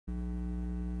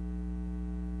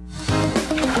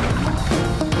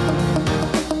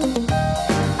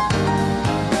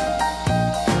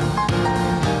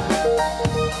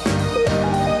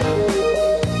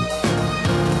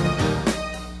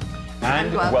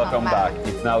welcome back.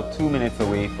 It's now 2 minutes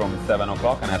away from 7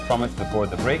 o'clock, and I promised before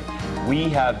the break, we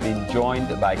have been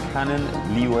joined by Canon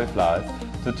Leroy Flowers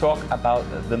to talk about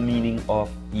the meaning of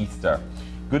Easter.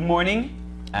 Good morning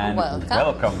and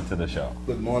welcome to the show.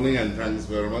 Good morning and thanks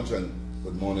very much, and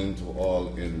good morning to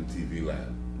all in TV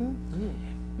land.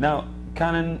 Now,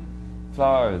 Canon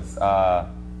Flowers,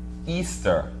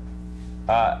 Easter,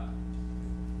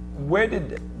 where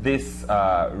did this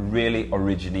really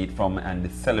originate from, and the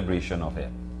celebration of it?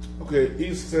 Okay,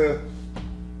 Easter,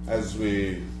 as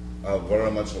we are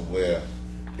very much aware,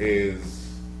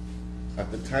 is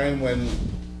at the time when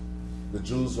the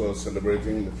Jews were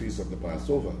celebrating the Feast of the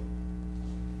Passover,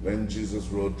 when Jesus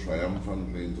rode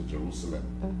triumphantly into Jerusalem,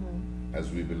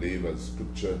 as we believe, as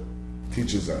Scripture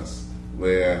teaches us,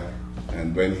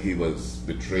 and when he was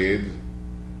betrayed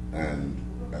and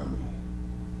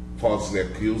falsely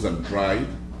accused and tried,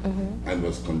 and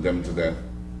was condemned to death,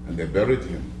 and they buried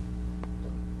him.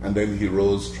 And then he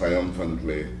rose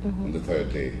triumphantly on the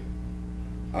third day.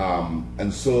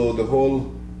 And so the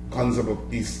whole concept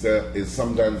of Easter is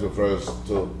sometimes referred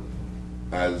to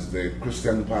as the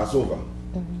Christian Passover,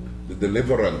 the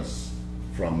deliverance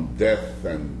from death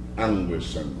and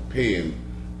anguish and pain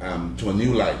to a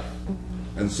new life.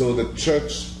 And so the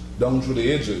church, down through the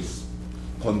ages,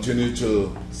 continue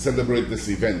to celebrate this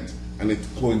event, and it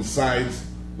coincides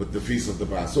with the Feast of the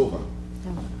Passover.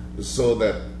 So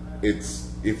that it's,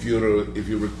 if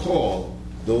you recall,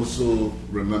 those who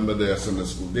remember their Sunday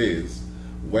school days,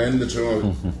 when the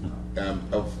children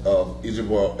of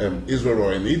Israel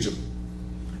were in Egypt,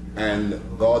 and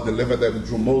God delivered them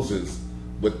through Moses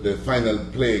with the final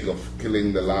plague of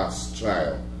killing the last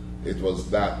child. It was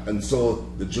that. And so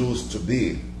the Jews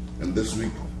today and this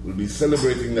week will be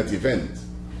celebrating that event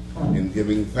in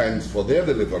giving thanks for their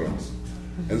deliverance.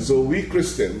 And so we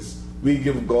Christians, we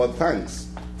give God thanks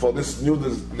for this new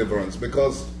deliverance,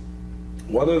 because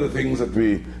one of the things that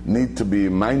we need to be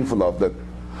mindful of, that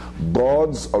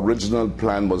God's original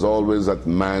plan was always that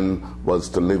man was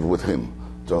to live with him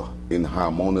in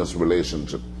harmonious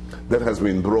relationship. That has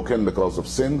been broken because of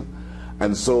sin,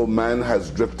 and so man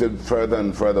has drifted further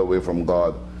and further away from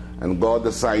God, and God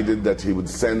decided that he would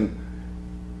send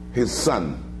his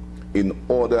son in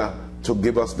order to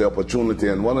give us the opportunity.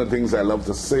 And one of the things I love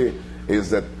to say is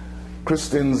that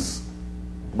Christians,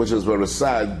 which is very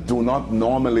sad, do not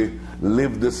normally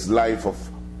live this life of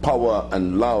power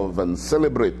and love and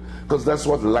celebrate, because that's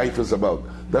what life is about.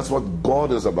 That's what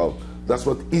God is about. That's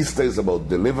what Easter is about,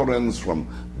 deliverance from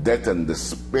death and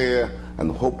despair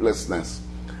and hopelessness.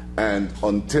 And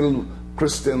until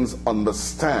Christians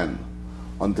understand,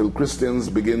 until Christians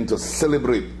begin to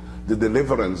celebrate the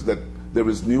deliverance, that there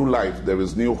is new life, there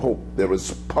is new hope, there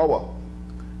is power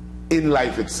in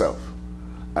life itself,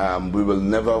 we will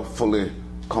never fully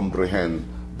comprehend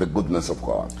the goodness of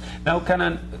God. Now,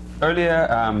 Canon, earlier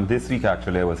this week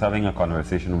actually I was having a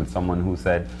conversation with someone who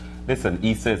said, listen,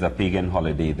 Easter is a pagan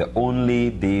holiday. The only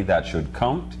day that should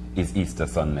count is Easter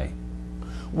Sunday.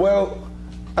 Well,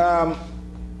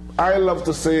 I love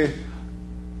to say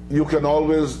you can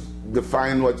always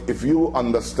define what, if you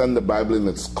understand the Bible in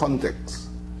its context,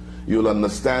 you'll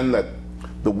understand that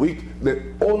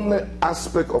the only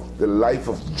aspect of the life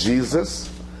of Jesus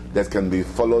that can be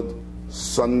followed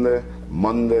Sunday,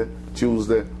 Monday,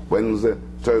 Tuesday, Wednesday,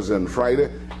 Thursday, and Friday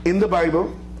in the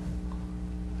Bible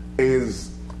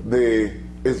is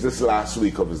this last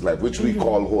week of his life, which we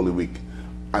call Holy Week.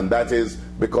 And that is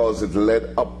because it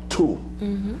led up to.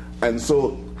 And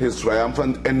so his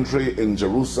triumphant entry in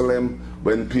Jerusalem,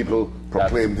 when people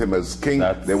proclaimed him as king,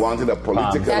 they wanted a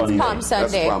political... That's Palm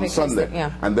Sunday. That's Palm Sunday.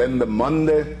 Yeah. And then the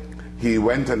Monday, he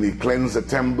went and he cleansed the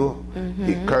temple.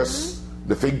 He cursed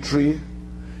the fig tree.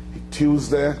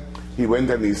 Tuesday, he went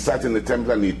and he sat in the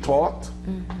temple and he taught.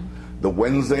 The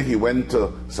Wednesday, he went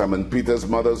to Simon Peter's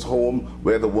mother's home,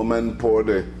 where the woman poured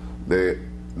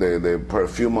the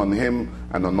perfume on him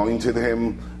and anointed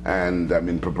him, and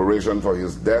in preparation for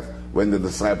his death, when the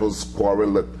disciples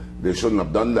quarreled that they shouldn't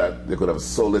have done that, they could have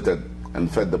sold it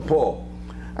and fed the poor.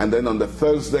 And then on the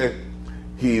Thursday,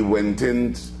 he went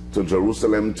in to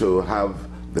Jerusalem to have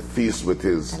the feast with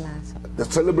his, to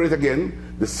celebrate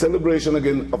again, the celebration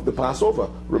again of the Passover.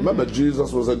 Remember,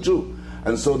 Jesus was a Jew.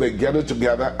 And so they gathered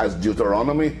together as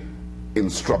Deuteronomy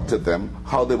instructed them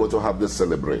how they were to have this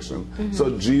celebration.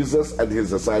 So Jesus and his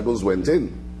disciples went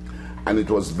in, and it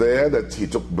was there that he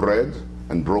took bread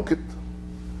and broke it,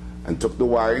 and took the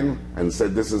wine and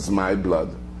said, "This is my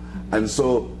blood." And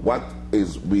so what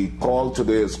is we call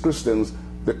today as Christians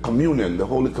the communion, the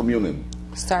Holy Communion.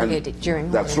 Started during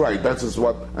That's right. That is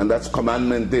what, and that's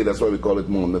Commandment Day. That's why we call it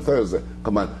Maundy Thursday.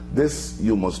 This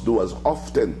you must do as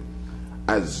often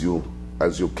as you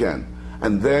as you can.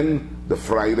 And then the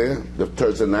Friday, the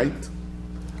Thursday night,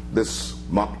 this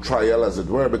mock trial, as it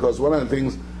were, because one of the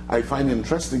things I find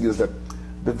interesting is that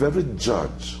the very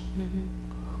judge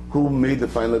who made the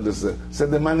final decision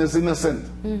said the man is innocent.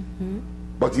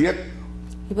 But yet,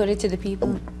 He put it to the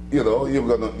people. you know,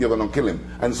 you're gonna kill him.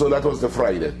 And so that was the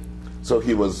Friday. So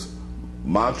he was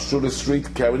marched through the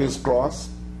street, carried his cross.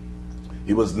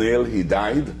 He was nailed, he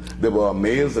died. They were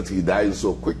amazed that he died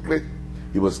so quickly.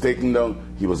 He was taken down,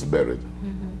 he was buried.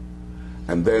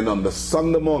 And then on the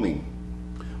Sunday morning,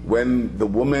 when the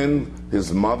woman,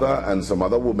 his mother, and some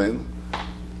other women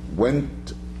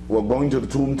were going to the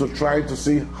tomb to try to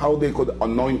see how they could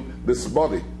anoint this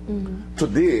body.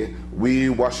 Today, we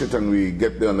wash it and we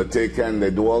get the undertaker and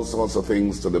they do all sorts of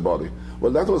things to the body.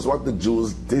 Well, that was what the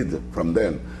Jews did from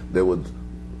then. They would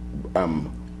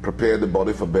prepare the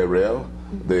body for burial,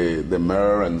 the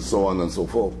myrrh and so on and so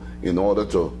forth, in order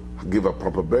to give a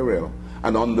proper burial.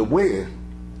 And on the way,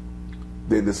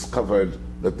 they discovered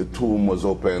that the tomb was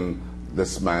open,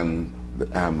 this man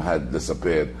had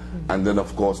disappeared. And then,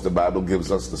 of course, the Bible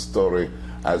gives us the story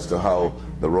as to how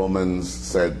the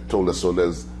Romans told the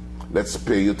soldiers, let's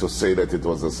pay you to say that it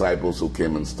was disciples who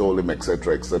came and stole him,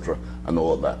 etc., and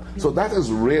all that. So that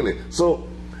is really, so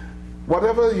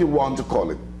whatever you want to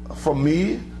call it, for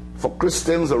me, for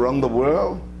Christians around the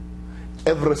world,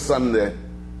 every Sunday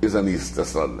is an Easter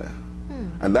Sunday.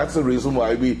 And that's the reason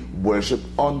why we worship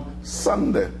on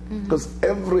Sunday.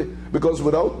 Because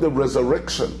without the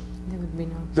resurrection,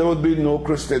 there would be no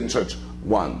Christian church.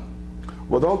 One,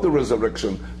 without the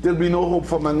resurrection, there'll be no hope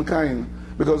for mankind.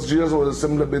 Because Jesus would have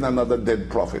simply been another dead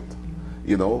prophet,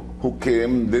 you know, who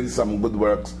came, did some good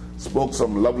works, spoke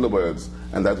some lovely words,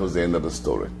 and that was the end of the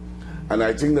story. And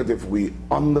I think that if we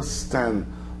understand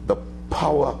the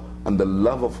power and the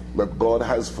love that God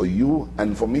has for you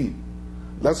and for me,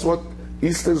 that's what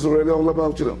Easter is really all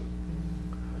about, you know.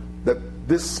 That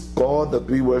this God that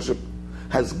we worship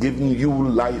has given you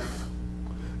life.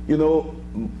 You know,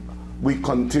 we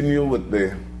continue with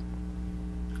the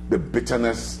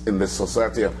bitterness in the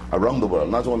society around the world,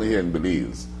 not only here in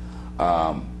Belize.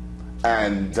 But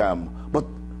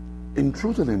in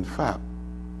truth and in fact,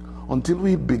 until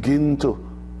we begin to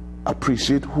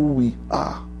appreciate who we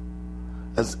are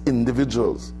as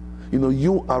individuals, you know,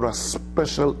 you are a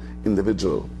special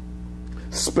individual.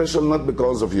 Special not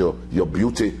because of your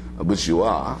beauty, which you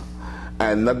are,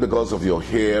 and not because of your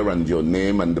hair and your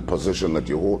name and the position that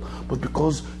you hold, but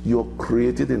because you're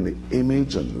created in the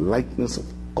image and likeness of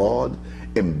God,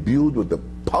 imbued with the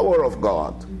power of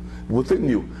God within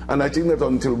you. And I think that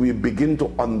until we begin to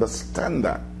understand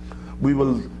that, we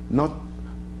will not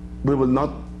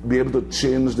be able to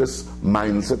change this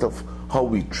mindset of how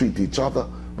we treat each other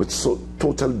with so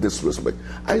total disrespect.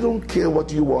 I don't care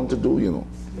what you want to do, you know.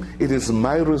 It is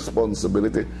my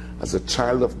responsibility as a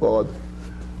child of God,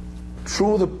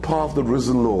 through the power of the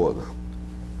risen Lord,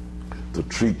 to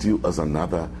treat you as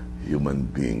another human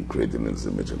being created in His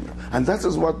image. And that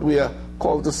is what we are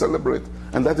called to celebrate.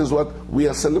 And that is what we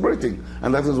are celebrating.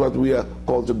 And that is what we are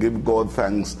called to give God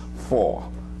thanks for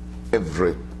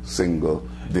every single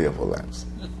day of our lives.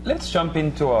 Let's jump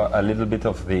into a little bit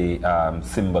of the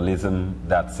symbolism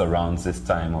that surrounds this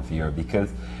time of year, because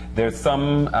there's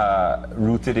some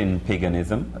rooted in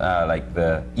paganism, like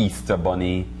the Easter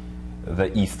bunny,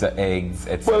 the Easter eggs,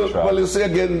 etc. Well, you see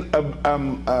again,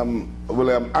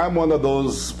 William, I'm one of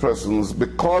those persons,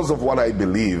 because of what I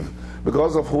believe,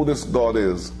 because of who this God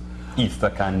is. Easter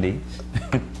candy.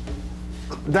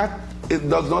 That it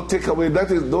does not take away.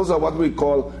 Those are what we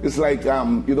call. It's like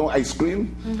you know, ice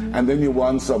cream, and then you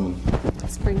want some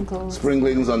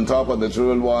sprinklings on top, and the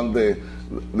children want the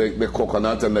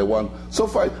coconut, and they want so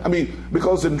far. I mean,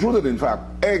 because in truth and in fact,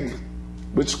 egg,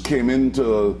 which came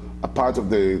into a part of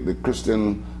the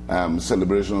Christian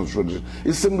celebration of tradition,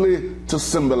 is simply to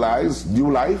symbolize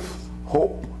new life,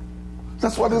 hope.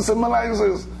 That's what it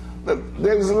symbolizes. That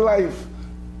there is life.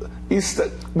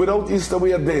 Easter. Without Easter,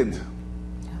 we are dead.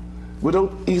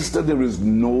 Without Easter, there is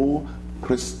no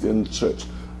Christian church.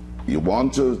 You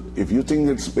want to, if you think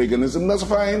it's paganism, that's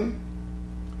fine.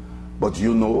 But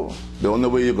you know, the only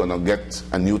way you're going to get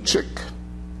a new chick,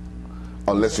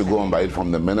 unless you go and buy it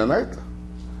from the Mennonite,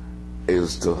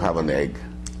 is to have an egg.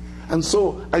 And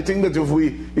so I think that if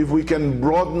we can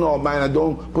broaden our mind and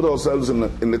don't put ourselves in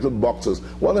little boxes.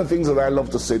 One of the things that I love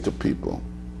to say to people,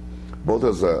 both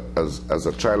as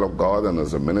a child of God and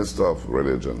as a minister of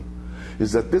religion,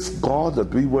 is that this God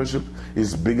that we worship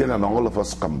is bigger than all of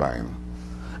us combined.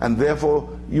 And therefore,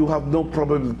 you have no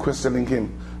problem in questioning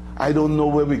Him. I don't know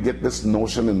where we get this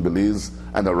notion in Belize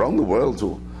and around the world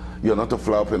too. You're not to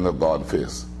fly up in the God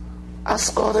face.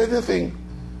 Ask God anything.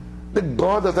 The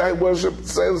God that I worship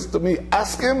says to me,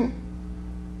 ask him.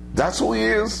 That's who he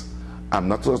is. I'm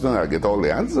not certain I'll get all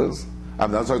the answers.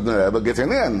 I'm not certain I'll ever get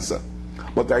any answer.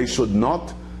 But I should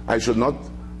not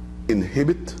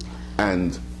inhibit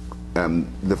and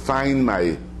define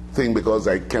my thing because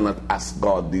I cannot ask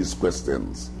God these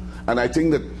questions. And I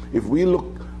think that if we look,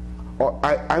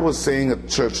 I was saying at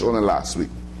church only last week,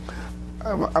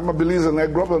 I'm a Belize and I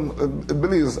grew up in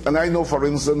Belize. And I know, for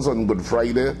instance, on Good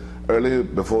Friday, early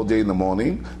before day in the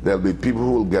morning, there'll be people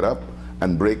who will get up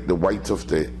and break the white of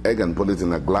the egg and put it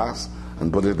in a glass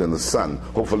and put it in the sun.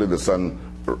 Hopefully the sun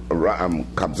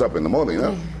comes up in the morning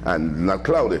and not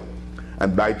cloudy.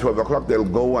 And by 12 o'clock they'll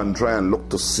go and try and look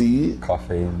to see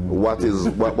what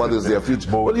is their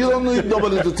future. But you don't need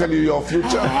nobody to tell you your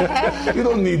future. You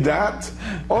don't need that.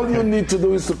 All you need to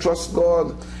do is to trust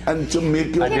God and to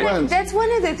make your plans. That's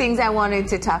one of the things I wanted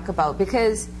to talk about,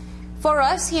 because for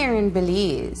us here in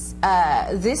Belize,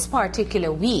 this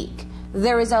particular week,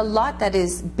 there is a lot that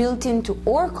is built into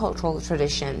our cultural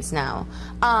traditions now.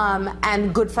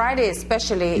 And Good Friday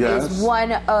especially is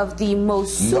one of the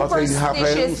most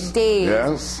superstitious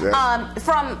days.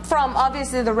 From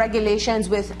obviously the regulations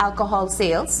with alcohol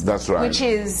sales. That's right. Which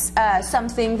is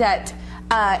something that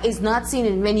is not seen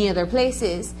in many other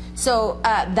places. So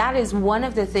that is one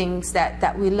of the things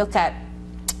that we look at.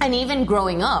 And even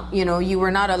growing up, you know, you were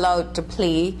not allowed to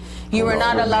play. You were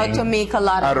not allowed to make a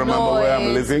lot of noise. I remember where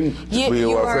I'm living. We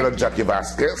were afraid of Jackie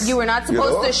Vasquez. You were not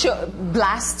supposed to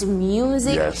blast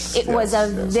music. It was a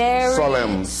very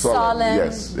solemn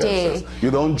day.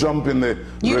 You don't jump in the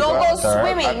You don't go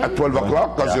swimming at 12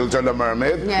 o'clock because you'll tell the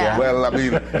mermaid. Well, I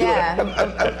mean,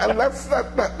 and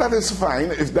that is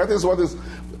fine. If that is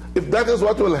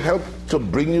what will help to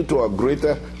bring you to a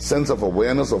greater sense of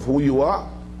awareness of who you are.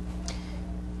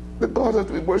 The God that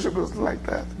we worship is like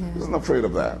that. He's not afraid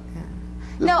of that.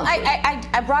 No,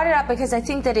 I brought it up because I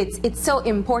think that it's so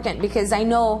important, because I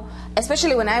know,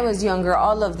 especially when I was younger,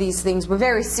 all of these things were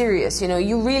very serious. You know,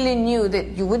 you really knew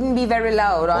that you wouldn't be very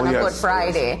loud on a Good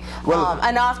Friday. Well,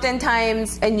 and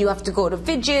oftentimes, and you have to go to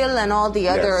vigil and all the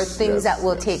other things that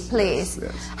will take place.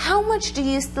 How much do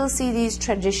you still see these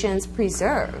traditions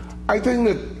preserved? I think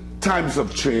that times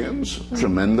have changed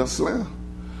tremendously.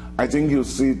 I think you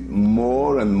see it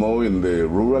more and more in the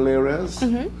rural areas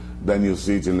than you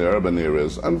see it in the urban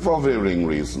areas, and for varying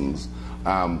reasons.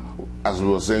 As we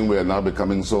were saying, we are now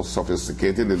becoming so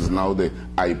sophisticated. It's now the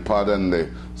iPod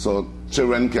so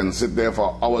children can sit there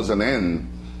for hours on end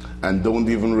and don't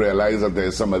even realize that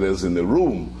there's somebody else in the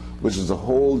room, which is a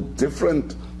whole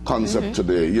different concept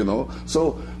today, you know.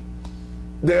 So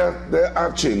there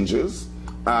are changes.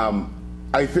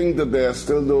 I think that there are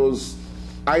still those.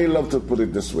 I love to put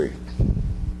it this way.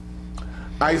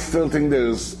 I still think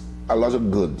there's a lot of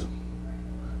good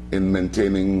in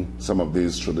maintaining some of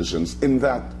these traditions. In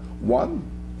that, one,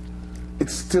 it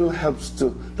still helps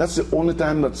to, that's the only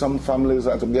time that some families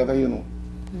are together, you know.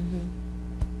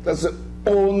 That's the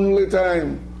only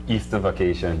time. Easter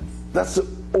vacations. That's the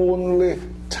only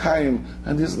time.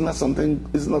 And isn't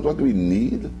that what we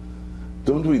need?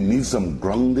 Don't we need some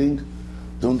grounding?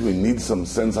 Don't we need some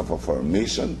sense of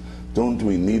affirmation? Don't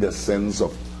we need a sense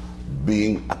of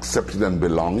being accepted and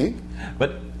belonging?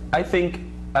 But I think,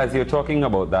 as you're talking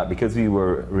about that, because we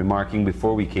were remarking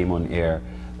before we came on air,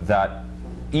 that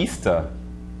Easter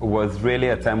was really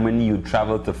a time when you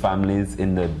travel to families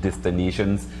in the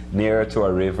destinations near to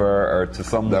a river or to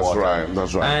some water.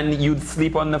 That's right. And you'd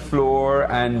sleep on the floor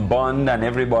and bond, and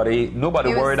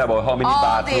nobody worried about how many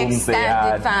bathrooms they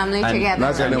had. Family together.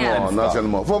 Not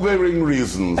anymore. For varying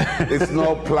reasons. It's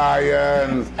no Playa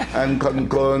and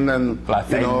Cancun and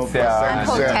Placencia.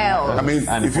 Hotels. I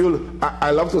mean,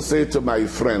 I love to say to my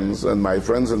friends, and my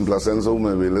friends in Placencia who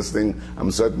may be listening,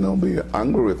 I'm certain they'll be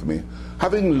angry with me.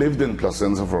 Having lived in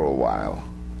Placencia for a while,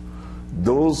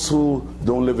 those who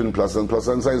don't live in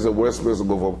Placencia is the worst place to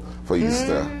go for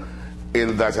Easter.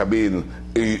 In that, I mean,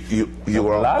 you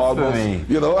are almost,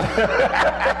 you know.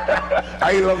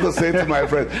 I love to say to my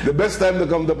friend, the best time to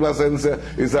come to Placencia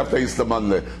is after Easter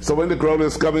Monday. So when the crowd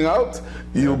is coming out,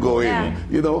 you go in,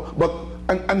 you know. But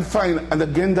and fine, and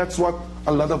again, that's what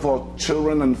a lot of our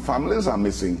children and families are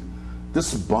missing.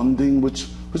 This bonding, which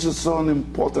is so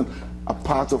important, a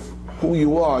part of who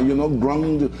you are, you know,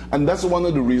 grounded. And that's one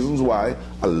of the reasons why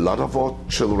a lot of our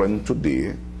children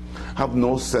today have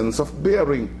no sense of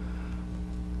bearing.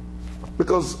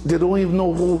 Because they don't even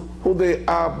know who they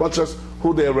are, much as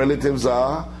who their relatives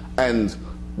are. And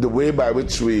the way by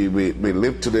which we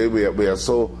live today, we are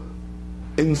so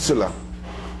insular.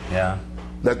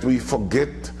 That we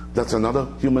forget that another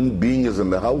human being is in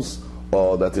the house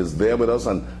or that is there with us.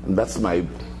 And that's my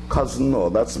cousin or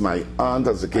that's my aunt,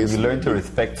 as the case. And you learn to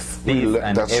respect space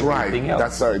and that's everything right. else.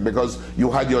 That's right, because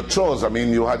you had your chores. I mean,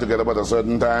 you had to get up at a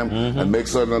certain time and make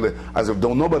certain, as if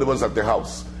nobody was at the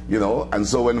house, you know. And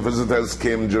so when visitors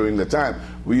came during the time,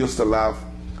 we used to laugh.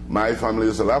 My family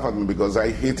used to laugh at me because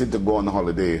I hated to go on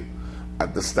holiday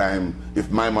at this time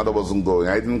if my mother wasn't going.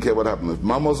 I didn't care what happened. If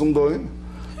mom wasn't going,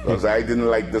 because I didn't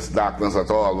like this darkness at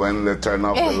all when they turn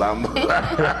off the lamp.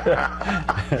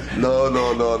 No.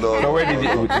 So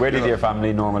where did your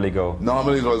family normally go?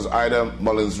 Normally it was either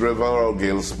Mullins River or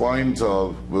Gales Point,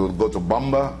 or we would go to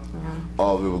Bamba,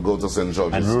 or we would go to St.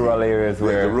 George's. And rural areas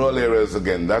where... The rural areas,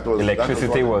 again, that was...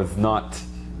 Electricity was not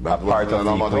a part of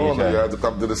the equation. You had to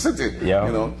come to the city, yeah.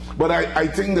 you know. But I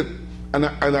think that, and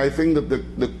I think that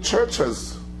the church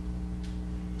has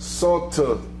sought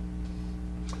to,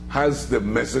 has the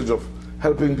message of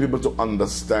helping people to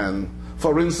understand.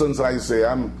 For instance, I say,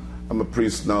 I'm a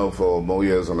priest now for more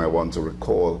years than I want to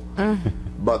recall,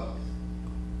 but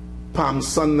Palm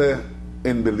Sunday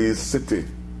in Belize City,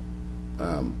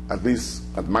 at least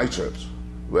at my church,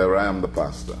 where I am the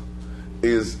pastor,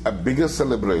 is a bigger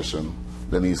celebration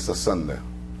than Easter Sunday.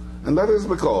 And that is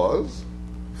because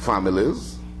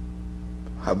families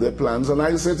have their plans, and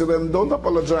I say to them, don't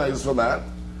apologize for that,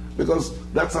 because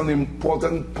that's an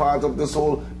important part of this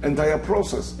whole entire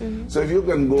process. So if you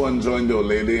can go and join your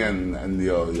lady and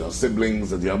your siblings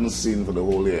that you haven't seen for the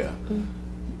whole year,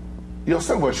 you're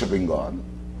still worshiping God.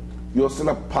 You're still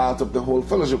a part of the whole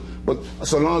fellowship. But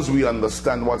so long as we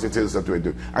understand what it is that we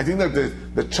do. I think that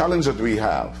the challenge that we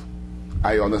have,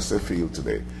 I honestly feel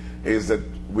today, is that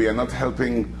we are not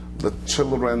helping the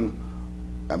children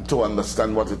to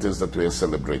understand what it is that we are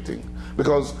celebrating.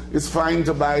 Because it's fine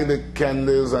to buy the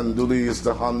candies and do the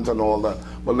Easter hunt and all that,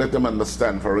 but let them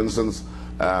understand. For instance,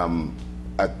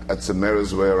 at St.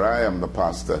 Mary's, where I am the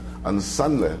pastor, on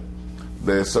Sunday,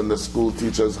 the Sunday school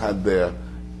teachers had their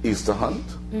Easter hunt,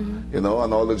 you know,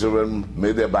 and all the children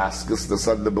made their baskets the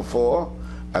Sunday before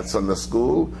at Sunday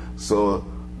school. So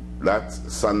that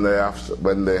Sunday after,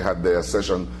 when they had their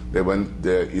session, they went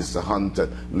their Easter hunt,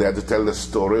 and they had to tell the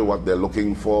story, what they're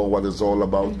looking for, what it's all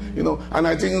about, you know. And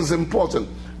I think it's important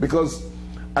because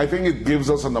I think it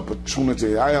gives us an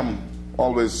opportunity. I am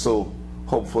always so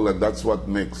hopeful that that's what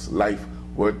makes life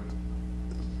worth,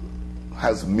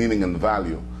 has meaning and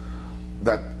value.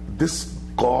 That this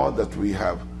God that we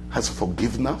have has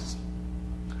forgiven us,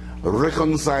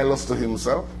 reconciled us to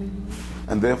himself,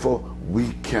 and therefore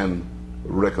we can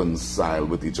reconcile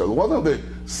with each other. One of the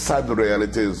sad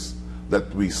realities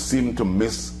that we seem to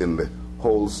miss in the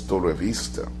whole story of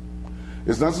Easter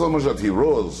is not so much that he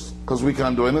rose, because we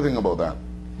can't do anything about that,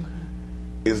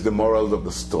 is the morals of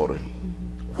the story.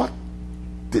 What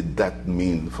did that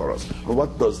mean for us? Or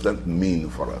what does that mean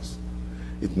for us?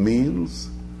 It means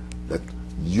that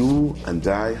you and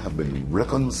I have been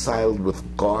reconciled with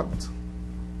God,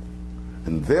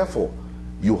 and therefore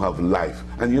you have life.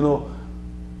 And you know,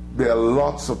 there are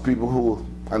lots of people who,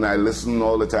 and I listen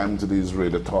all the time to these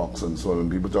radio talks and so on, and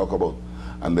people talk about,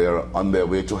 and they're on their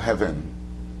way to heaven.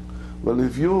 Well,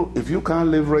 if you can't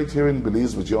live right here in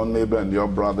Belize with your neighbor and your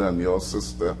brother and your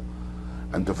sister,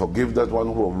 and to forgive that one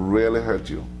who really hurt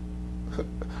you,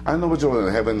 I know which one of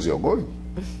the heavens you're going.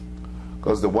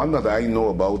 Because the one that I know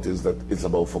about is that it's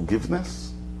about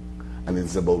forgiveness and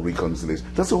it's about reconciliation.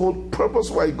 That's the whole purpose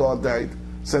why God died,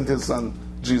 sent his son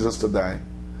Jesus to die.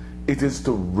 It is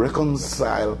to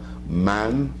reconcile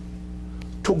man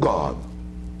to God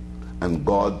and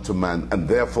God to man, and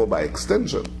therefore by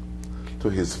extension to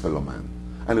his fellow man.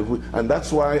 And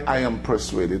that's why I am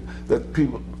persuaded that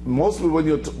people, mostly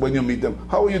when you meet them,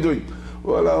 how are you doing?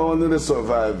 Well, I wanted to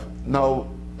survive. Now,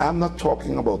 I'm not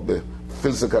talking about the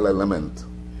physical element.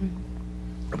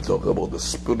 I'm talking about the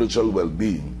spiritual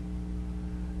well-being.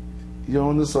 You're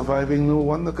only surviving, no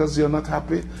wonder, because you're not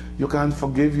happy. You can't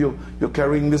forgive. You're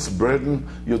carrying this burden.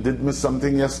 You did me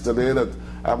something yesterday that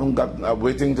I haven't got. I'm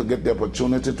waiting to get the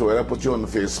opportunity to either put you on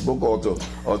Facebook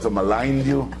or to malign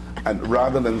you, and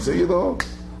rather than say, you know,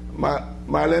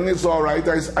 Marlene, it's all right.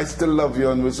 I still love you,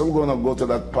 and we're still going to go to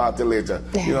that party later.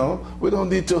 You know, we don't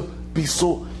need to be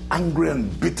so angry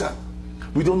and bitter.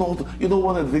 We don't know. You know,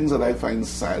 one of the things that I find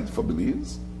sad for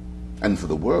Belize and for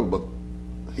the world, but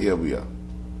here we are.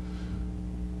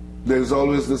 There's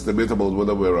always this debate about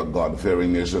whether we're a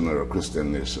God-fearing nation or a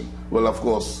Christian nation. Well, of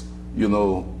course, you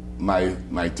know my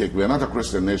take. We're not a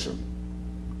Christian nation.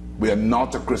 We are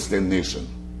not a Christian nation.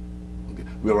 Okay?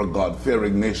 We're a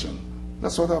God-fearing nation.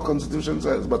 That's what our Constitution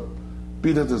says, but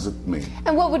be that as it may.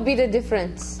 And what would be the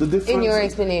difference, in your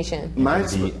explanation?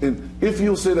 If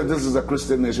you say that this is a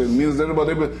Christian nation, it means that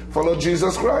everybody will follow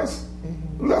Jesus Christ.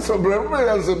 That's a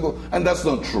very simple. And that's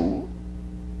not true.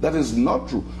 That is not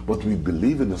true. But we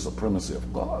believe in the supremacy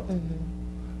of God.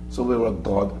 So we're a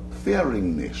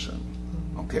God-fearing nation.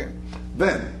 Okay?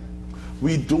 Then,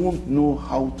 we don't know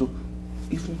how to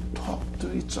even talk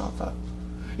to each other.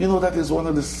 You know, that is one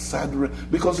of the sad,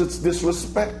 because it's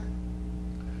disrespect.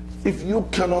 If you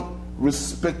cannot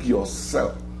respect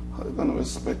yourself, how are you going to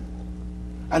respect?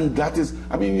 And that is,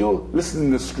 I mean, you listen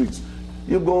in the streets,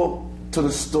 you go to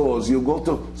the stores, you go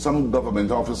to some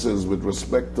government offices with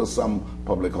respect to some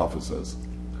public officers.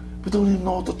 We don't even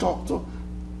know how to talk to.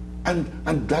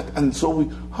 And so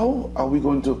how are we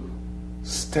going to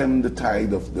stem the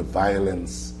tide of the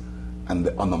violence and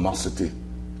the animosity?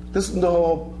 Listen to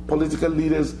how political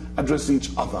leaders address each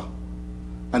other,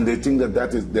 and they think that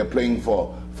they're playing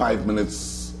for 5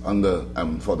 minutes on the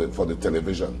for the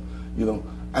television, you know,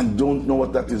 and don't know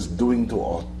what that is doing to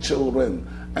our children.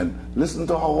 And listen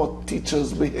to how our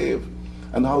teachers behave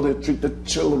and how they treat the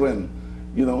children.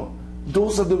 You know,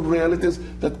 those are the realities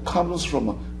that comes from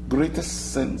a greater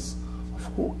sense of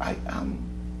who I am.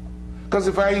 Because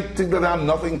if I think that I'm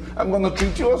nothing, I'm going to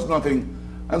treat you as nothing.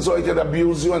 And so I can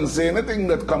abuse you and say anything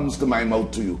that comes to my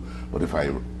mouth to you. But if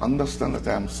I understand that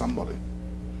I am somebody,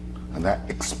 and I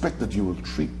expect that you will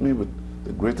treat me with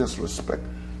the greatest respect,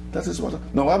 that is what...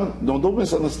 don't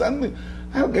misunderstand me.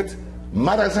 I'll get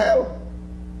mad as hell.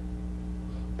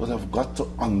 But I've got to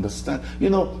understand. You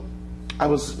know, I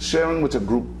was sharing with a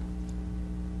group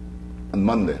on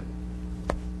Monday.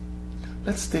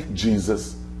 Let's take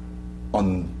Jesus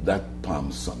on that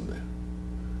Palm Sunday.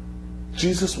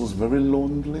 Jesus was very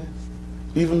lonely,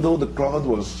 even though the crowd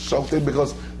was shouting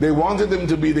because they wanted him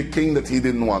to be the king that he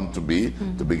didn't want to be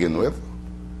to begin with.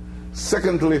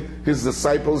 Secondly, his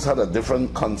disciples had a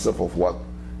different concept of what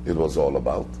it was all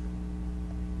about.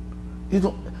 You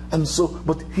know, and so,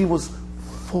 but he was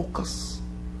focused.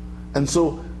 And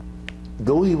so,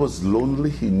 though he was lonely,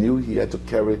 he knew he had to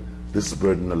carry this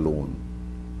burden alone.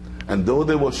 And though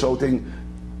they were shouting,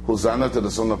 Hosanna to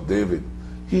the Son of David,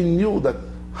 he knew that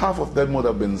half of them would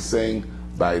have been saying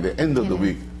by the end of the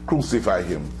week, crucify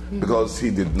him, because he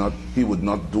would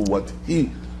not do what they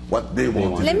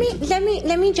wanted him to do.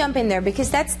 Let me jump in there, because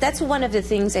that's one of the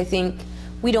things I think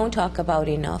we don't talk about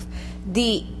enough.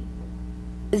 The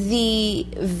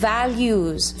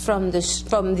values from the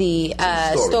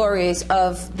stories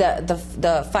of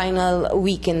the final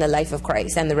week in the life of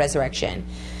Christ and the resurrection.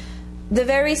 The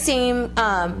very same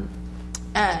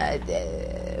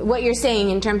what you're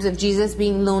saying in terms of Jesus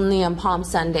being lonely on Palm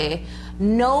Sunday,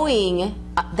 knowing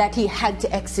that he had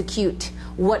to execute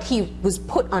what he was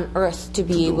put on earth to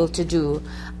be able to do,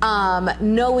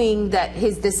 knowing that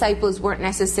his disciples weren't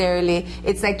necessarily,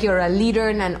 it's like you're a leader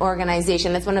in an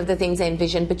organization. That's one of the things I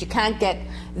envisioned, but you can't get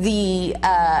the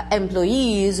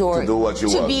employees or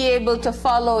to be able to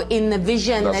follow in the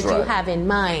vision that you have in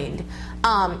mind,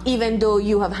 even though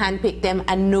you have handpicked them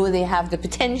and know they have the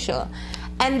potential.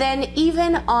 And then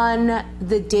even on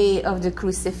the day of the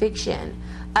crucifixion,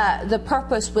 the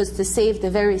purpose was to save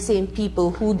the very same people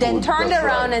who then turned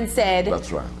around and said,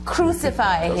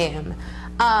 crucify him.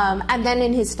 And then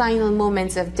in his final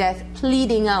moments of death,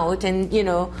 pleading out and, you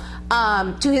know,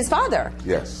 to his Father.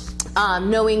 Yes.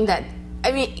 Knowing that,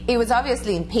 I mean, he was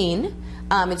obviously in pain.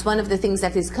 It's one of the things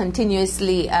that is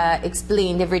continuously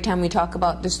explained every time we talk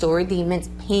about the story, the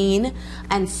immense pain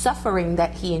and suffering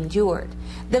that he endured.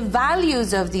 The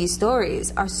values of these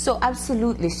stories are so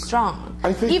absolutely strong.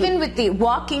 Even with the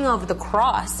walking of the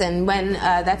cross, and when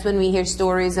that's when we hear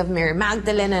stories of Mary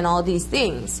Magdalene and all these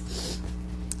things.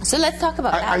 So let's talk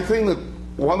about that. I think that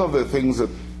one of the things that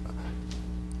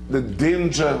the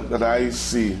danger that I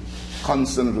see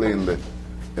constantly in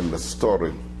the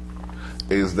story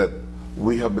is that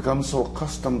we have become so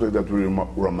accustomed to it that we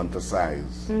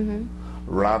romanticize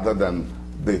rather than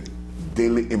the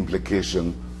daily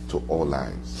implication to our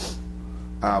lives.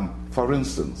 For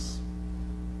instance,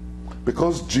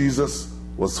 because Jesus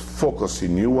was focused, he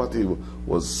knew what he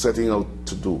was setting out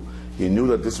to do. He knew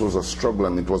that this was a struggle,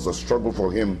 and it was a struggle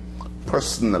for him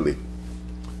personally.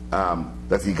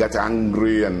 That he got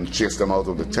angry and chased them out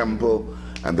of the temple.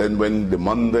 And then when the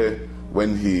Monday,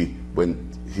 we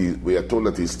are told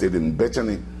that he stayed in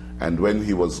Bethany, and when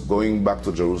he was going back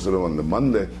to Jerusalem on the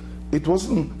Monday, it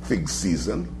wasn't fig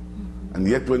season. And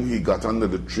yet when he got under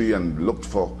the tree and looked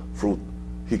for fruit,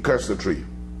 he cursed the tree.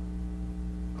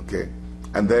 Okay?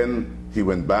 And then he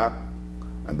went back,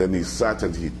 and then he sat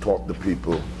and he taught the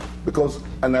people. Because,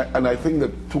 and I think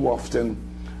that too often,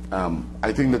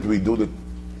 I think that we do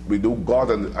God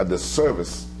a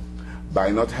disservice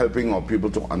by not helping our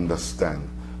people to understand.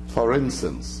 For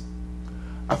instance,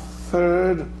 a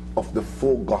third of the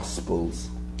 4 Gospels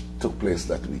took place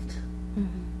that week.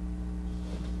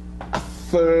 A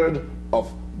third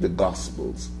of the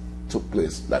Gospels took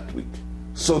place that week.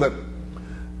 So that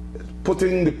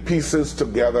putting the pieces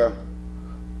together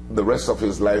the rest of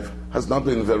his life has not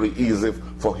been very easy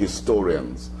for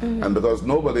historians. And because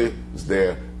nobody is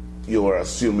there, you are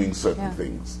assuming certain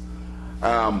things.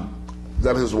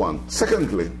 That is one.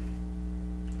 Secondly,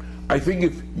 I think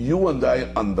if you and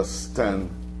I understand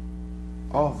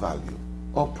our value,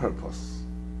 our purpose,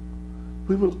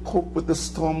 we will cope with the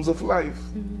storms of life.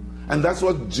 And that's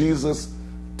what Jesus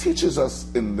teaches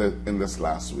us in this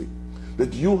last week.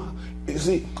 That you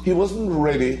see, he wasn't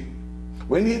ready.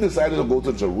 When he decided to go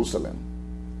to Jerusalem,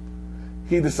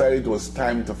 he decided it was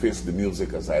time to face the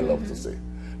music, as I love to say.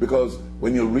 Because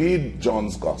when you read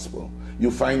John's Gospel,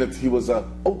 you find that he was an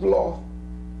outlaw.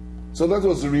 So that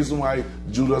was the reason why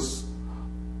Judas,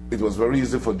 it was very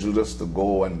easy for Judas to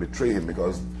go and betray him,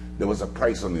 because there was a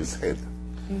price on his head.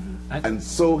 And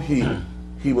so he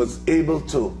was able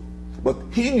to, but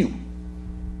he knew,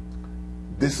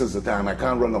 this is the time, I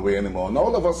can't run away anymore. And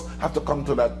all of us have to come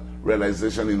to that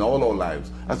realization in all our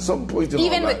lives at some point in our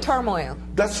lives. Even with turmoil.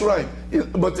 That's right.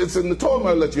 But it's in the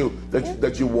turmoil that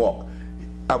you walk.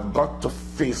 I've got to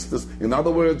face this. In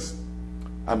other words,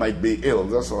 I might be ill.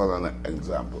 That's an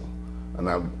example. And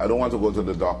I don't want to go to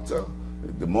the doctor.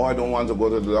 The more I don't want to go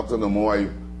to the doctor, the more I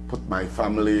put my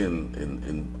family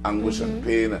in anguish and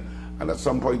pain. And at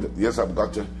some point, yes, I've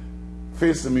got to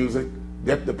face the music,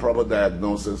 get the proper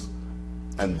diagnosis,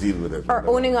 and deal with it. Or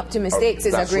owning up to mistakes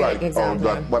is a great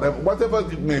example. Whatever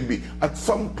it may be, at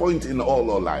some point in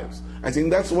all our lives. I think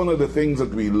that's one of the things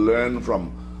that we learn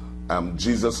from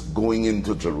Jesus going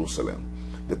into Jerusalem.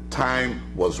 The time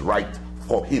was right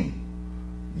for him.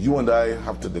 You and I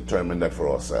have to determine that for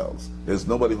ourselves. There's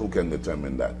nobody who can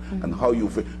determine that. And how you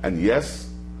feel. And yes,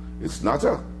 it's not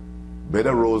a bed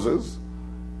of roses.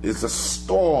 It's a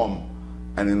storm.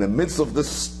 And in the midst of this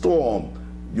storm,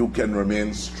 you can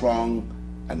remain strong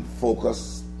and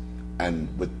focused and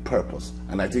with purpose.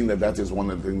 And I think that is one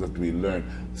of the things that we learn.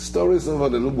 Stories of a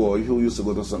little boy who used to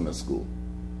go to Sunday school.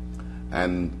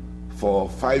 And for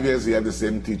 5 years he had the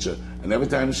same teacher. And every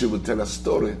time she would tell a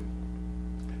story,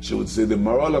 she would say the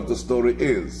moral of the story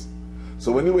is.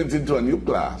 So when he went into a new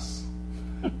class,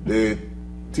 the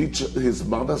teacher, his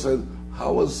mother said,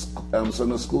 how was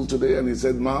Sunday school today? And he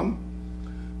said, Mom,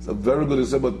 it's very good. He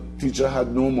said, but teacher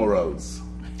had no morals.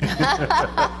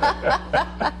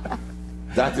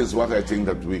 That is what I think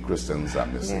that we Christians are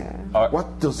missing.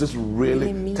 What does this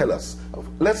really tell us?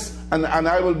 And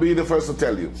I will be the first to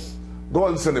tell you, go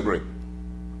and celebrate.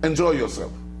 Enjoy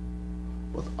yourself.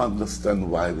 But understand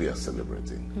why we are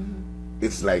celebrating.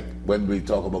 It's like when we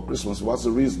talk about Christmas, what's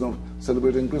the reason of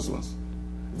celebrating Christmas?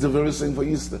 It's the very same for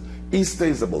Easter. Easter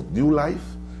is about new life,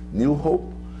 new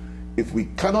hope. If we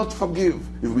cannot forgive,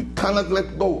 if we cannot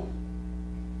let go,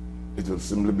 it will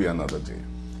simply be another day.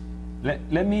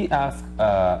 Let me ask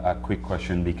a quick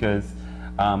question, because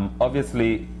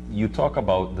obviously you talk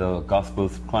about the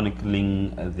Gospels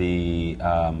chronicling the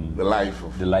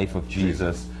life of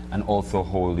Jesus and also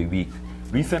Holy Week.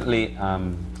 Recently,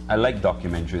 I like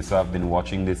documentaries, so I've been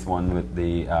watching this one with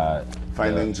the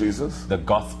Finding Jesus, the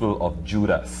Gospel of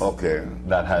Judas. Okay,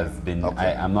 that has been.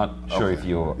 Okay. I'm not sure if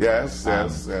you yes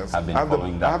have been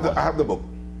following that. I have the book.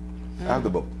 I have the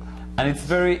book. And it's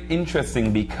very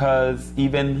interesting because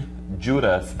even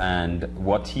Judas and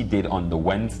what he did on the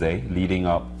Wednesday leading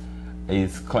up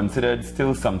is considered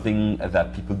still something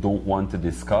that people don't want to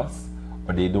discuss,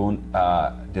 or they don't.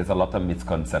 There's a lot of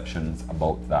misconceptions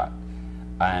about that,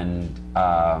 and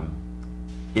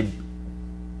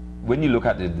when you look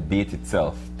at the debate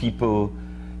itself, people,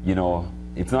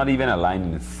 it's not even a line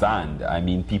in the sand. I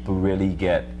mean, people really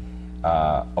get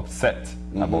upset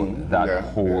about that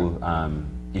whole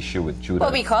issue with Judas.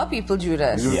 Well, we call people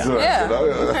Judas.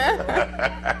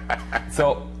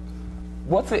 So,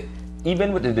 what's it?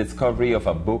 Even with the discovery of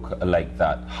a book like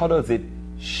that, how does it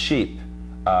shape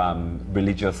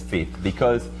religious faith?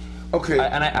 Because,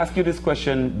 and I ask you this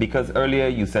question because earlier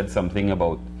you said something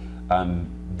about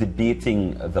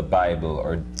debating the Bible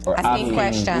or asking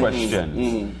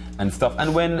questions and stuff.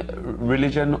 And when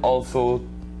religion also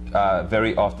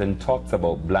very often talks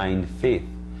about blind faith,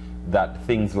 that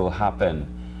things will happen.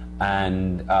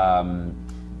 And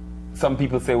some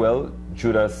people say, well,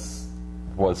 Judas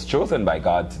was chosen by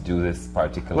God to do this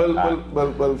particular act.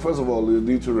 Well, first of all, you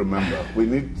need to remember, we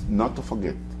need not to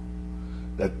forget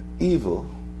that evil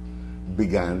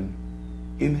began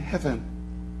in heaven,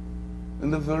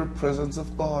 in the very presence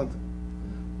of God.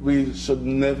 We should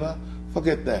never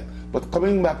forget that. But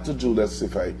coming back to Judas,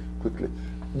 if I quickly,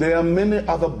 there are many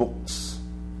other books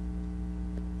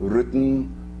written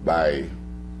by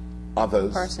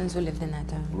others Persons who lived in that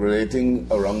time. relating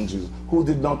around Jesus who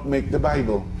did not make the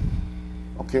Bible.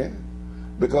 Okay?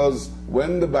 Because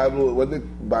when the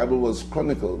Bible was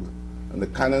chronicled and the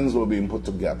canons were being put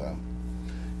together,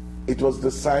 it was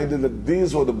decided that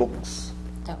these were the books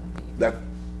that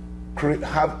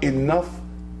have enough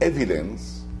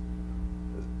evidence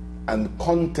and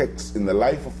context in the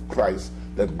life of Christ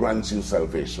that grants you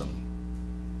salvation.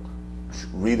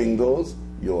 Reading those,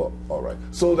 you're all right.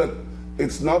 So that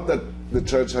it's not that the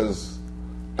church has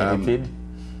Edited?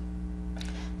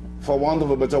 for want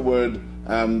of a better word,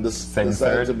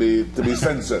 decided to be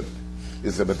censored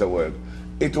is a better word.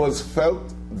 It was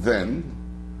felt then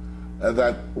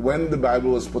that when the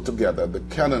Bible was put together, the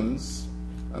canons,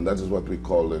 and that is what we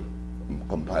call the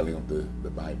compiling of the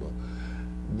Bible,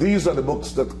 these are the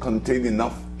books that contain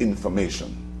enough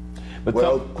information But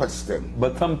without question.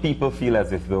 But some people feel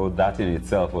as if though that in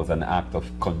itself was an act of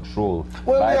control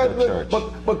Well, by yeah, the church.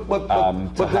 but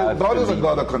God is a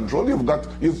God of control.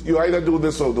 You either do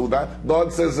this or do that.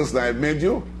 God says this, I made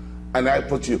you, and I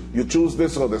put you. You choose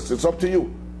this or this. It's up to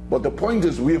you. But the point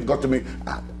is, we've got to make,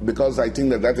 because I think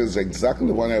that is exactly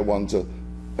the one I want to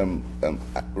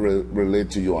relate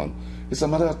to you on. It's a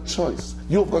matter of choice.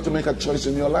 You've got to make a choice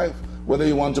in your life, whether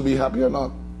you want to be happy or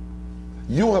not.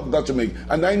 You have got to make,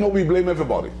 and I know we blame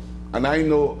everybody. And I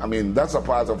know, that's a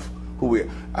part of who we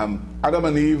are. Adam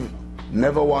and Eve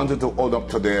never wanted to own up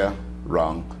to their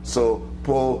wrong. So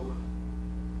poor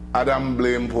Adam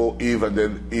blamed poor Eve, and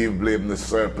then Eve blamed the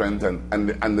serpent, and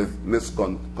the list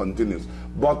continues.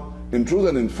 But in truth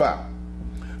and in fact,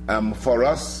 for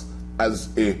us as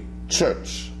a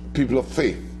church, people of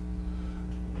faith,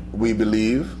 we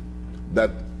believe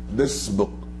that this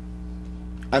book,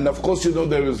 and of course,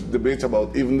 there is debate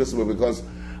about even this book because,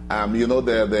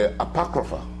 they're the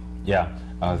Apocrypha. Yeah,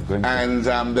 I was going to.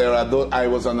 And there are those, I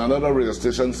was on another radio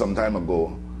station some time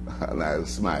ago, and I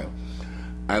smiled.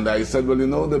 And I said, well,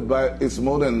 it's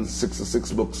more than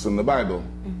 66 books in the Bible.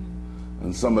 Mm-hmm.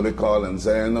 And somebody called and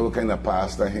said, what kind of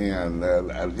pastor here? And,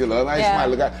 and I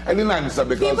smiled. I didn't answer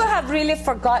because... People have really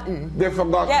forgotten. They've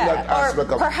forgotten that aspect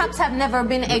of... perhaps have never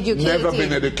been educated. Never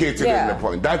been educated in the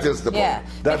point. That is the point. Yeah.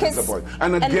 That is the point.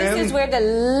 And again... And this is where the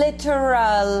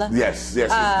literal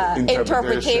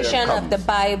interpretation of the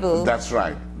Bible... That's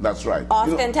right. That's right.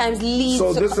 Oftentimes leads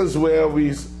so to... this is where we,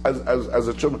 as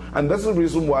a church... And that's the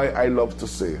reason why I love to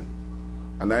say,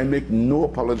 and I make no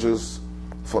apologies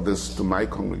for this to my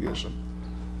congregation,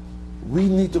 we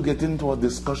need to get into a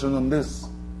discussion on this,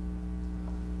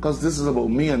 because this is about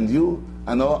me and you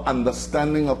and our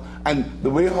understanding of, and the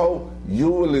way how you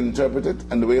will interpret it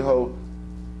and the way how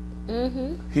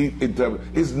he interprets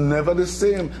is never the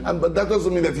same. But that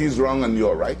doesn't mean that he's wrong and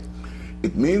you're right.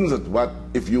 It means that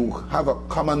if you have a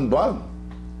common bond,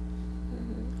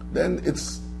 then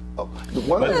it's it's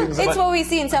what we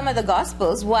see in some of the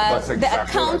Gospels, while the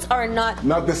accounts are not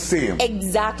the same.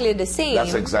 Exactly the same.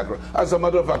 That's exactly right. As a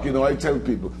matter of fact, I tell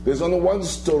people, there's only one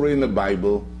story in the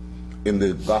Bible, in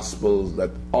the Gospels, that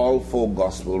all four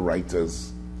Gospel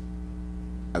writers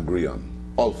agree on.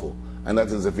 All four. And that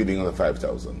is the feeding of the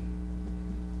 5,000.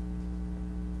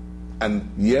 And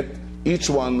yet, each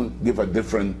one give a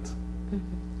different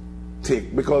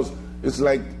take. Because it's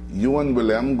like you and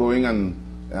William going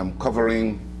and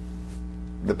covering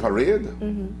the parade,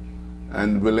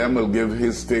 and William will give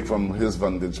his take from his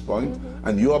vantage point,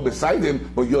 and you are beside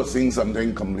him, but you're seeing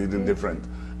something completely different.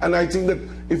 And I think that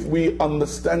if we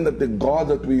understand that the God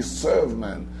that we serve,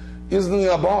 man, isn't in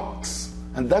a box,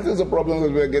 and that is a problem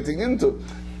that we're getting into.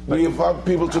 We have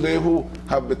people today who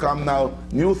have become now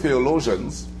new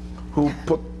theologians who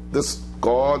put this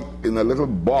God in a little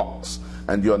box,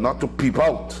 and you're not to peep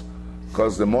out,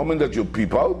 because the moment that you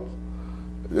peep out,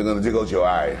 you're going to dig out your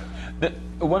eye.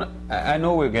 I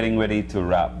know we're getting ready to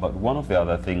wrap, but one of the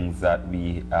other things that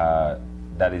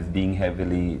that is being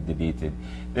heavily debated,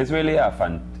 there's really a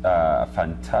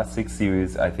fantastic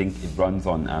series. I think it runs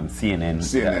on CNN.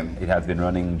 CNN. It has been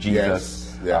running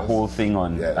Jesus, yes. A whole thing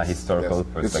on a historical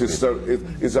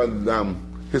perspective. It's on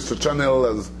History Channel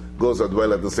as goes as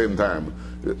well at the same time.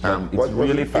 It's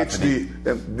really fascinating.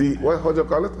 What do you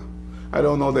call it? I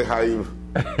don't know the Hive.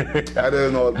 I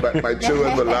don't know, but my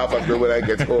children will laugh at me when I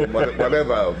get home,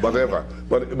 whatever.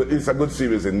 But it's a good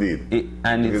series indeed.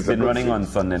 It's been running on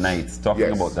Sunday nights,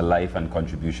 talking about the life and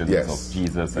contributions of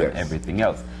Jesus and everything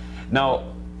else.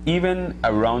 Now, even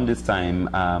around this time,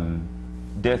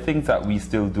 there are things that we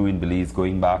still do in Belize,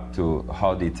 going back to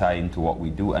how they tie into what we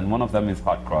do, and one of them is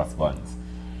hot cross buns.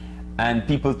 And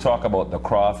people talk about the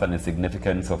cross and the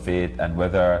significance of it, and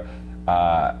whether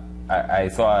I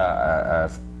saw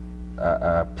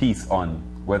a piece on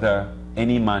whether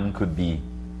any man could be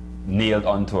nailed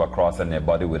onto a cross and their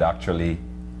body would actually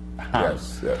hang.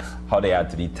 Yes, yes. How they had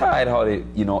to be tied, how they,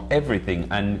 you know, everything.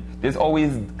 And there's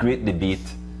always great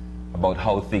debate about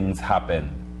how things happen.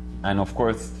 And of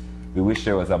course, we wish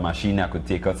there was a machine that could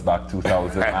take us back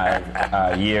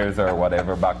 2,000 years or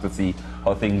whatever back to see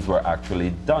how things were actually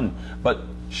done. But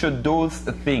should those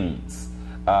things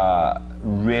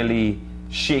really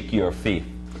shake your faith?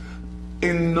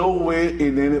 In no way,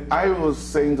 in any. I was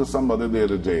saying to somebody the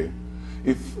other day,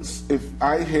 if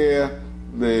I hear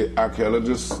the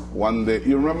archaeologists one day,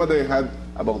 you remember they had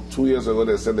about 2 years ago,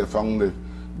 they said they found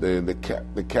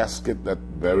the casket that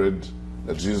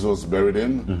Jesus was buried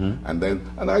in,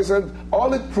 and I said,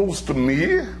 all it proves to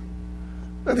me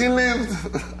that he lived.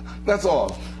 That's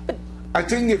all. I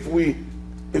think if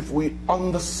we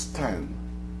understand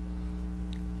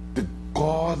the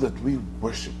God that we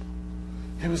worship,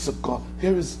 here is a God,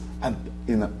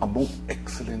 in a most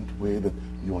excellent way that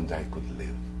you and I could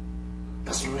live.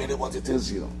 That's really what it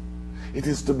is, you know. It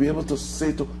is to be able to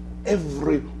say to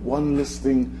everyone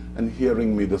listening and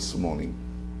hearing me this morning,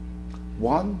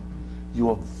 one, you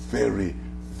are very,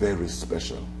 very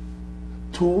special.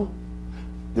 Two,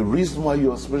 the reason why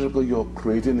you are special is because you are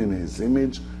created in His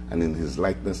image and in His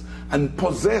likeness and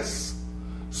possess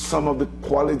some of the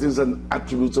qualities and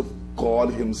attributes of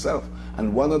God Himself.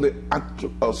 And one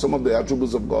of some of the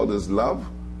attributes of God is love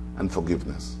and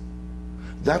forgiveness.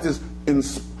 That is,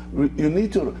 you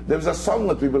need to. There's a song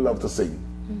that people love to sing.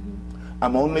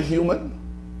 I'm only human.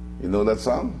 You know that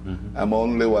song? I'm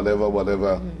only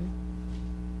whatever.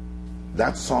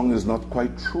 That song is not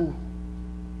quite true.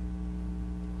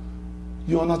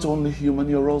 You're not only human,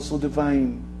 you're also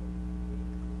divine.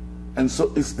 And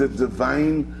so it's the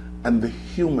divine and the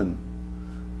human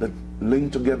that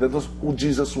link together. That's who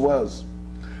Jesus was.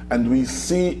 And we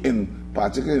see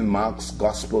particularly in Mark's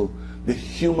gospel, the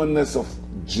humanness of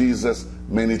Jesus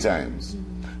many times.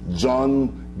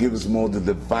 John gives more the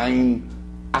divine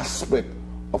aspect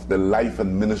of the life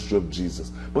and ministry of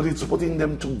Jesus. But it's putting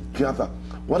them together.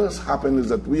 What has happened is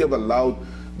that we have allowed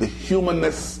the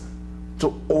humanness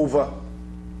to overarch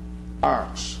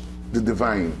the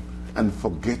divine and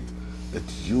forget that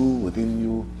within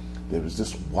you, there is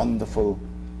this wonderful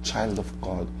child of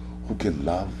God who can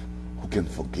love, who can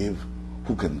forgive,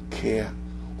 who can care,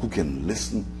 who can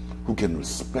listen, who can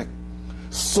respect,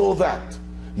 so that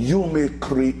you may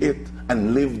create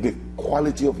and live the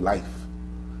quality of life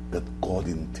that God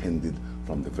intended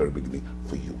from the very beginning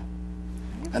for you.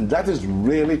 And that is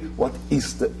really what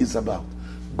Easter is about.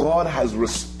 God has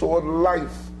restored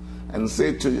life and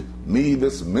said to me,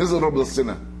 this miserable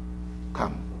sinner,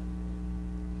 come.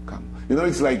 You know,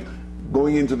 it's like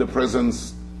going into the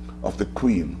presence of the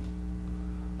Queen.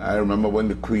 I remember when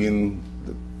the Queen,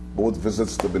 both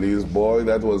visits to Belize, boy,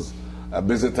 that was a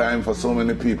busy time for so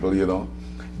many people, you know.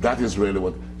 That is really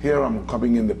what, here I'm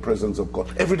coming in the presence of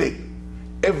God every day.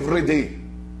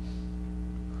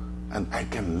 And I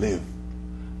can live.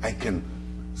 I can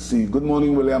see, good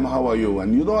morning, William, how are you?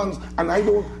 And you don't, and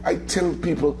I tell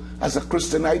people, as a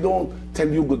Christian, I don't tell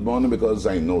you good morning because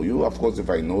I know you. Of course, if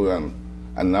I know you,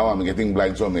 and now I'm getting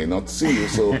blind, so I may not see you.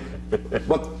 So,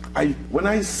 but when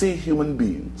I see human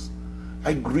beings,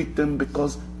 I greet them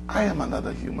because I am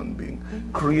another human being,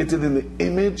 created in the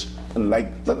image and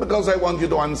not because I want you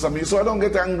to answer me, so I don't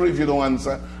get angry if you don't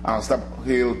answer. I'll stop,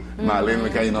 hail Marlene,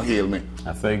 because you know, hail me.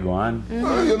 I say, go on.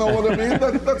 You know what I mean?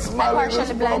 That's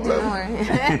Marlene's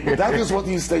problem. That is what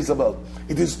Easter is about.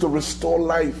 It is to restore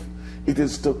life. It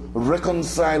is to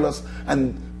reconcile us.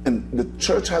 And the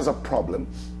church has a problem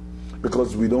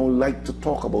because we don't like to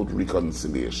talk about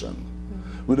reconciliation.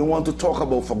 We don't want to talk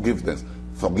about forgiveness.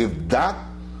 Forgive that.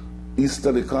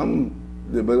 Easter they come,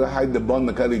 they better hide the bun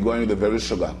because they're going with the very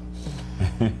sugar.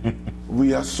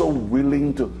 We are so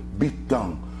willing to beat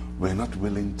down. We're not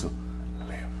willing to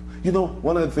live. You know,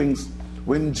 one of the things,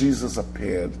 when Jesus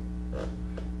appeared,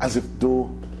 as if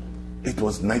though it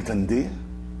was night and day,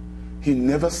 He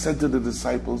never said to the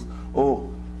disciples, oh,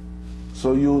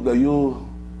 so you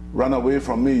ran away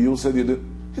from me, you said you did.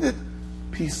 He did,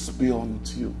 peace be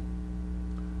unto you.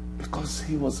 Because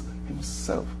He was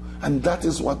Himself. And that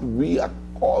is what we are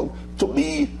called to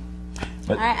be.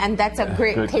 All right, and that's a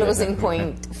great closing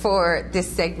point for this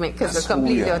segment because we're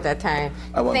completely out of time.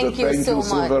 I want to thank you so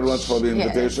very much for the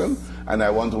invitation. Yes. And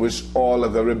I want to wish all a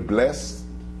very blessed,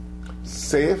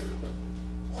 safe,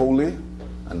 holy,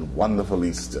 and wonderful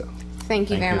Easter. Thank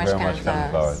you very much, Canon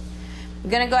Flowers. We're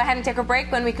going to go ahead and take a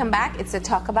break. When we come back, it's a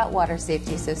talk about water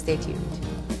safety, so stay tuned.